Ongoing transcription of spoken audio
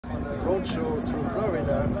road show through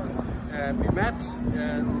Florida, and we met,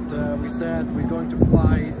 and we said we're going to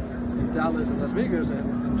fly in Dallas and Las Vegas,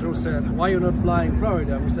 and Joe said, "Why are you not flying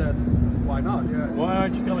Florida?" We said, "Why not? Yeah. Why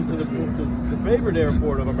aren't you coming to the favorite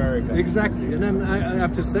airport of America?" Exactly. And then I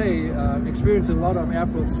have to say, experiencing a lot of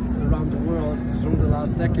airports around the world through the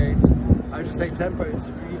last decades, I have to say Tampa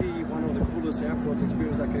is really one of the coolest airports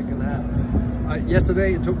experience I can have.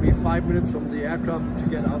 Yesterday it took me 5 minutes from the aircraft to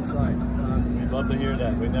get outside. We'd love to hear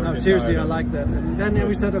that. We never. No, seriously, I like that. And then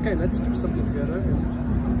we said, okay, let's do something together.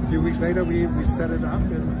 And a few weeks later, we set it up,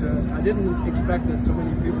 and I didn't expect that so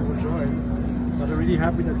many people would join. But I'm really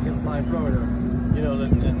happy that we can fly in Florida. You know,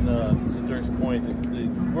 and to Dirk's point,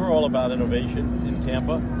 we're all about innovation in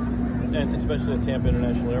Tampa, and especially at Tampa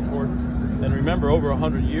International Airport. And remember, over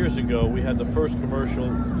 100 years ago, we had the first commercial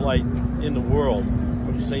flight in the world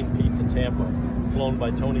from St. Pete to Tampa, flown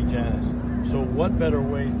by Tony Janis. So what better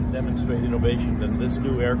way to demonstrate innovation than this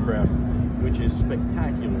new aircraft, which is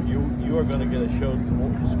spectacular. You are going to get a show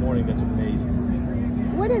this morning that's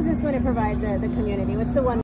amazing. What is this going to provide the community? What's the one